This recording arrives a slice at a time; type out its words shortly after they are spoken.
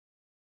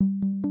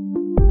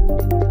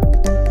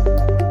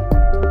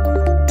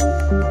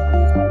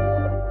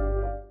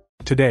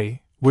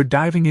Today, we're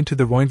diving into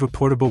the Roinvou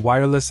portable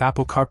wireless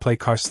Apple CarPlay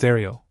car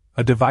stereo,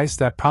 a device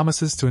that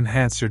promises to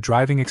enhance your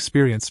driving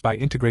experience by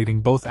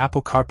integrating both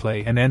Apple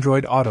CarPlay and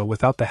Android Auto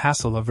without the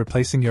hassle of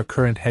replacing your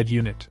current head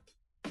unit.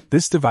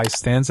 This device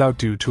stands out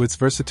due to its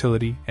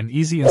versatility and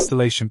easy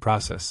installation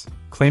process,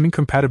 claiming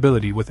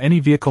compatibility with any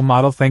vehicle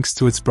model thanks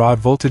to its broad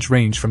voltage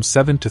range from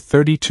 7 to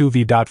 32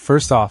 V.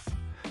 First off,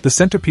 the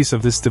centerpiece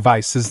of this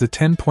device is the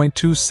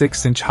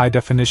 10.26-inch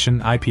high-definition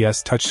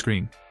IPS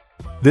touchscreen.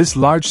 This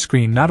large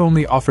screen not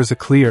only offers a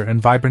clear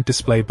and vibrant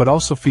display but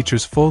also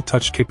features full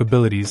touch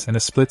capabilities and a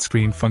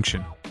split-screen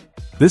function.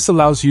 This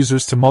allows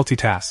users to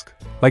multitask,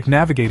 like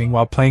navigating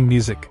while playing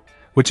music,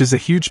 which is a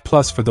huge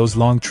plus for those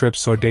long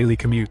trips or daily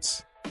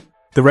commutes.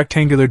 The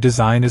rectangular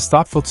design is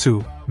thoughtful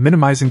too,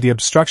 minimizing the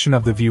obstruction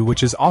of the view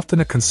which is often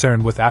a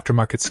concern with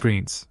aftermarket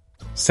screens.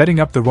 Setting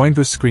up the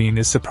Roinvou screen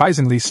is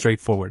surprisingly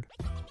straightforward.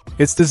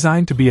 It's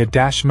designed to be a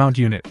dash mount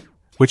unit,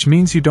 which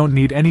means you don't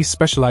need any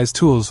specialized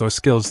tools or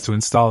skills to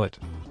install it.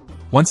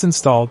 Once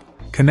installed,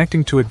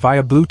 connecting to it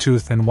via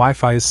Bluetooth and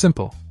Wi-Fi is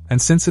simple, and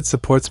since it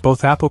supports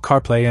both Apple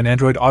CarPlay and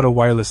Android Auto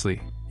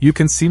wirelessly, you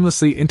can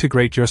seamlessly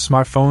integrate your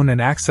smartphone and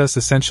access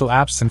essential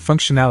apps and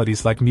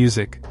functionalities like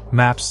music,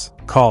 maps,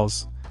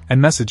 calls, and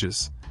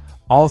messages,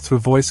 all through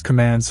voice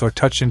commands or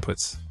touch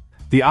inputs.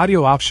 The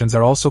audio options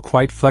are also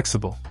quite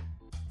flexible.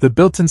 The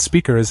built-in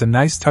speaker is a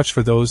nice touch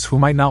for those who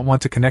might not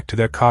want to connect to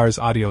their car's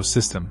audio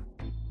system.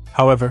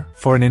 However,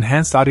 for an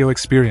enhanced audio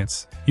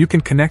experience, you can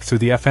connect through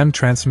the FM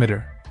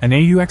transmitter, an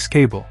AUX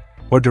cable,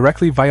 or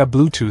directly via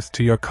Bluetooth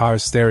to your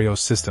car's stereo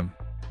system.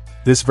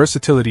 This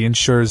versatility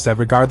ensures that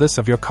regardless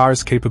of your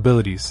car's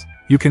capabilities,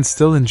 you can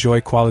still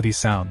enjoy quality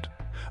sound.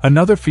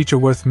 Another feature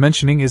worth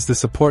mentioning is the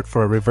support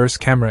for a reverse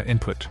camera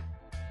input.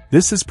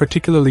 This is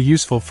particularly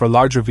useful for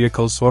larger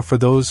vehicles or for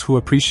those who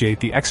appreciate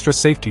the extra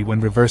safety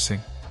when reversing.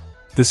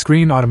 The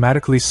screen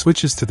automatically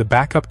switches to the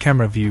backup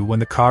camera view when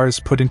the car is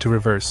put into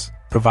reverse,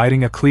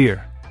 providing a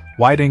clear,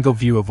 wide-angle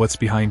view of what's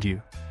behind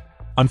you.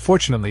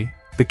 Unfortunately,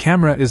 the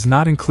camera is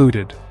not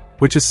included,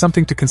 which is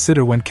something to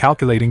consider when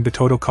calculating the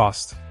total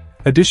cost.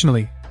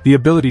 Additionally, the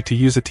ability to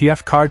use a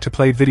TF card to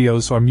play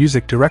videos or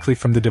music directly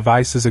from the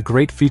device is a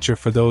great feature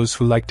for those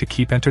who like to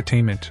keep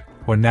entertainment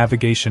or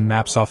navigation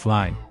maps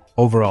offline.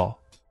 Overall,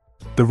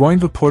 the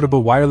Roinvou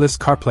portable wireless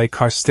CarPlay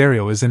car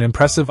stereo is an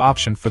impressive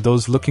option for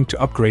those looking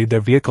to upgrade their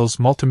vehicle's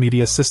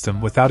multimedia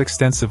system without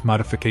extensive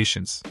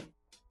modifications.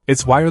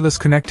 Its wireless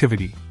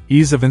connectivity,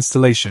 ease of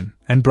installation,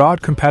 and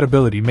broad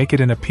compatibility make it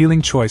an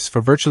appealing choice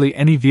for virtually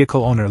any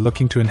vehicle owner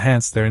looking to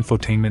enhance their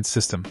infotainment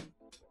system.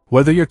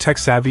 Whether you're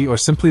tech-savvy or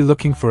simply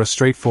looking for a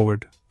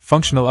straightforward,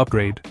 functional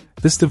upgrade,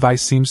 this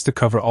device seems to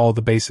cover all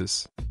the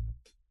bases.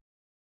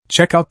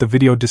 Check out the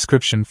video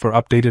description for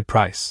updated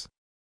price.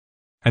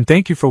 And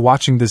thank you for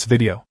watching this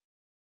video.